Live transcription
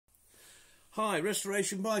Hi,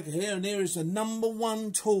 Restoration Biker here, and here is the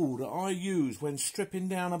 #1 tool that I use when stripping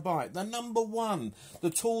down a bike. The #1, the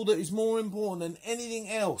tool that is more important than anything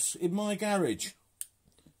else in my garage.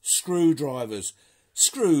 Screwdrivers.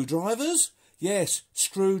 Screwdrivers? Yes,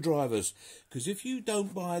 screwdrivers. Because if you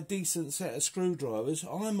don't buy a decent set of screwdrivers,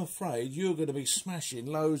 I'm afraid you're going to be smashing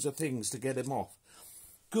loads of things to get them off.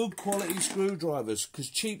 Good quality screwdrivers, because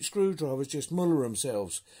cheap screwdrivers just muller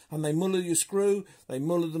themselves. And they muller your screw, they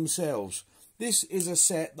muller themselves. This is a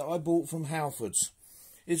set that I bought from Halfords.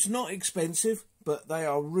 It's not expensive, but they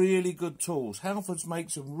are really good tools. Halfords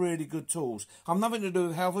makes some really good tools. I've nothing to do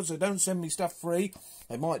with Halfords. They don't send me stuff free.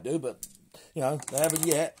 They might do, but, you know, they haven't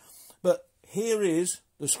yet. But here is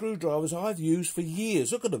the screwdrivers I've used for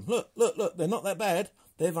years. Look at them. Look, look, look. They're not that bad.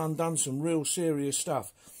 They've undone some real serious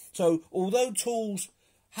stuff. So, although tools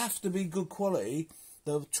have to be good quality,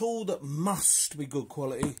 the tool that must be good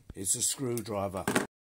quality is a screwdriver.